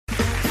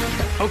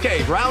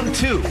Okay, round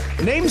two.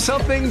 Name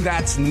something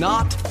that's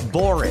not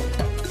boring.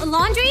 A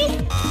laundry?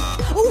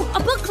 Ooh, a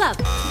book club.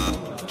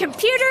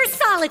 Computer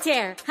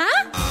solitaire,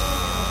 huh?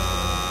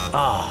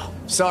 Ah,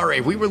 sorry,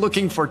 we were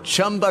looking for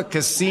Chumba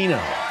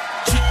Casino.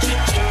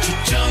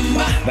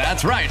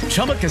 That's right,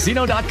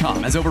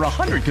 ChumbaCasino.com has over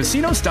 100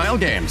 casino-style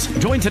games.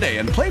 Join today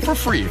and play for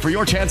free for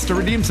your chance to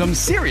redeem some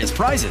serious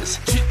prizes.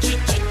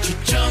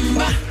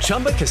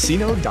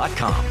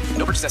 ChumbaCasino.com.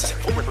 No purchase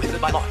necessary. Void where prohibited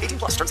by law. 18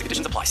 plus. Terms and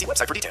conditions apply. See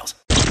website for details.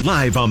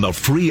 Live on the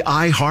free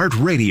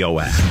iHeartRadio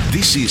app.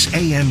 This is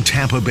AM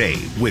Tampa Bay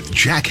with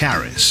Jack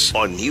Harris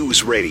on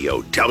News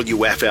Radio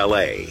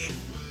WFLA.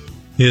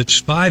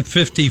 It's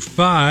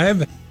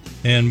 5:55,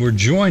 and we're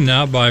joined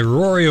now by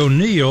Rory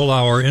O'Neill,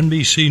 our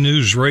NBC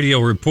News radio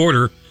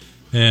reporter.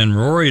 And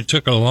Rory, it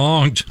took a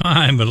long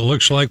time, but it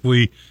looks like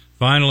we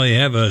finally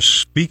have a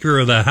Speaker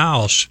of the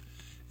House.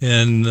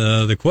 And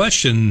the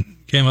question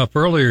came up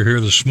earlier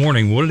here this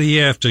morning, what did he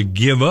have to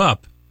give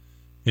up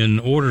in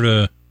order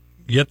to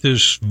get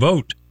this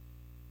vote?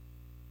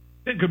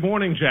 Good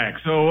morning, Jack.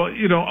 So,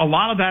 a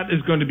lot of that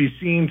is going to be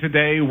seen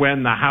today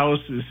when the House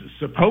is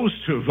supposed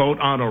to vote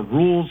on a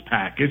rules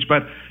package.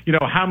 But,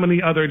 how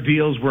many other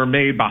deals were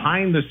made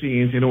behind the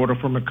scenes in order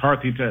for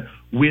McCarthy to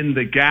win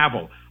the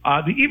gavel?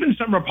 Even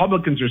some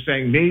Republicans are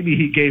saying maybe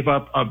he gave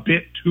up a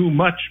bit too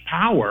much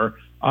power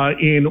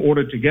in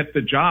order to get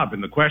the job.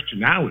 And the question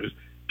now is,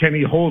 can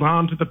he hold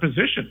on to the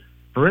position?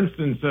 For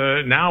instance,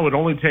 now it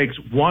only takes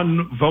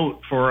one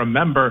vote for a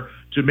member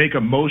to make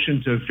a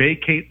motion to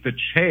vacate the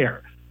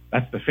chair.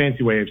 That's the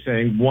fancy way of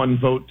saying one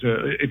vote.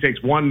 It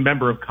takes one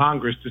member of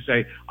Congress to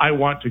say, I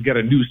want to get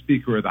a new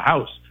Speaker of the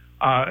House.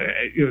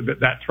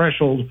 That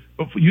threshold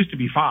used to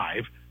be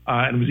 5,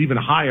 and it was even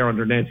higher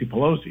under Nancy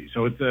Pelosi.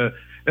 So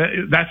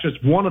that's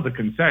just one of the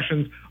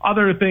concessions.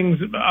 Other things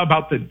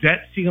about the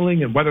debt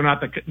ceiling and whether or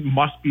not that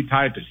must be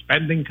tied to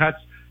spending cuts,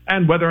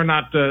 and whether or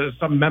not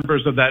some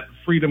members of that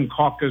Freedom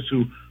Caucus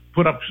who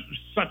put up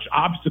such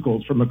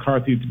obstacles for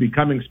McCarthy to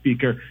becoming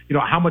Speaker,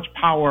 how much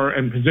power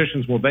and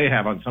positions will they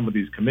have on some of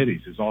these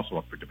committees is also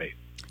up for debate.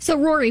 So,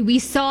 Rory, we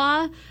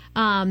saw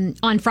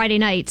on Friday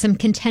night some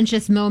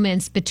contentious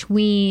moments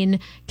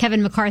between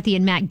Kevin McCarthy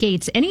and Matt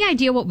Gaetz. Any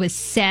idea what was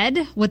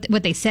said,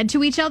 what they said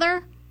to each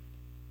other?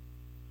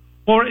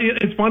 Well,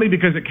 it's funny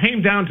because it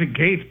came down to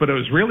Gaetz, but it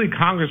was really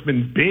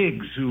Congressman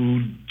Biggs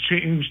who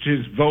changed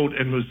his vote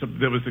and was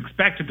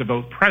expected to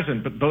vote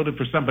present, but voted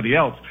for somebody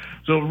else.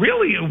 So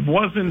really, it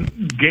wasn't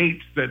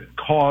Gaetz that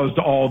caused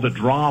all the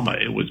drama.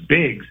 It was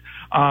Biggs.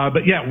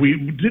 But yeah, we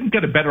didn't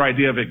get a better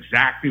idea of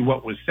exactly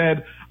what was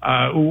said.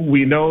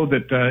 We know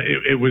that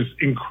it was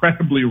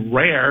incredibly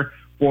rare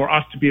for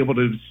us to be able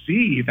to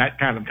see that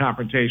kind of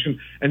confrontation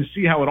and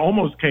see how it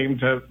almost came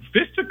to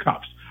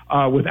fisticuffs.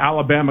 With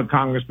Alabama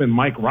Congressman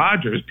Mike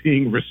Rogers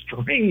being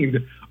restrained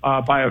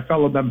by a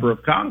fellow member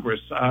of Congress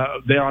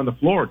there on the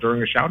floor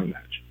during a shouting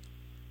match.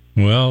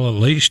 Well, at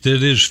least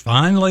it is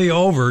finally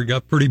over. It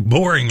got pretty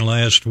boring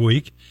last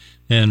week.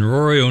 And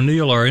Rory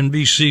O'Neill, our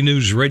NBC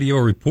News radio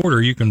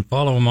reporter, you can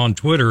follow him on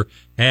Twitter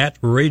at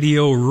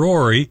Radio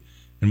Rory.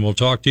 And we'll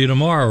talk to you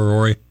tomorrow,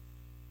 Rory.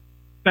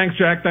 Thanks,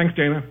 Jack. Thanks,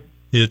 Dana.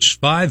 It's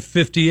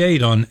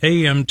 5:58 on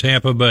AM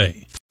Tampa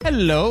Bay.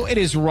 Hello, it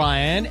is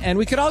Ryan, and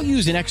we could all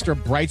use an extra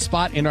bright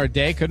spot in our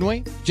day, couldn't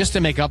we? Just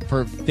to make up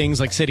for things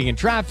like sitting in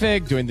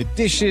traffic, doing the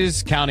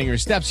dishes, counting your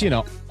steps,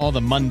 all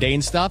the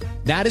mundane stuff.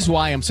 That is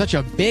why I'm such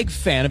a big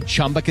fan of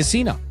Chumba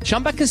Casino.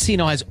 Chumba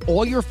Casino has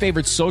all your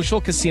favorite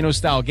social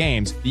casino-style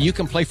games that you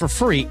can play for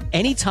free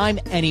anytime,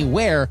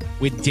 anywhere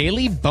with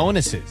daily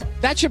bonuses.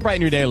 That should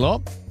brighten your day a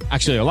little.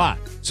 Actually, a lot.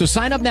 So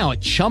sign up now at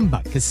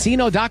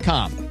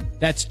ChumbaCasino.com.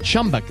 That's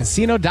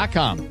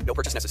ChumbaCasino.com. No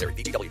purchase necessary.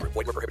 VGW Group.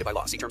 Void where prohibited by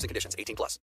law. See terms and conditions. 18 plus.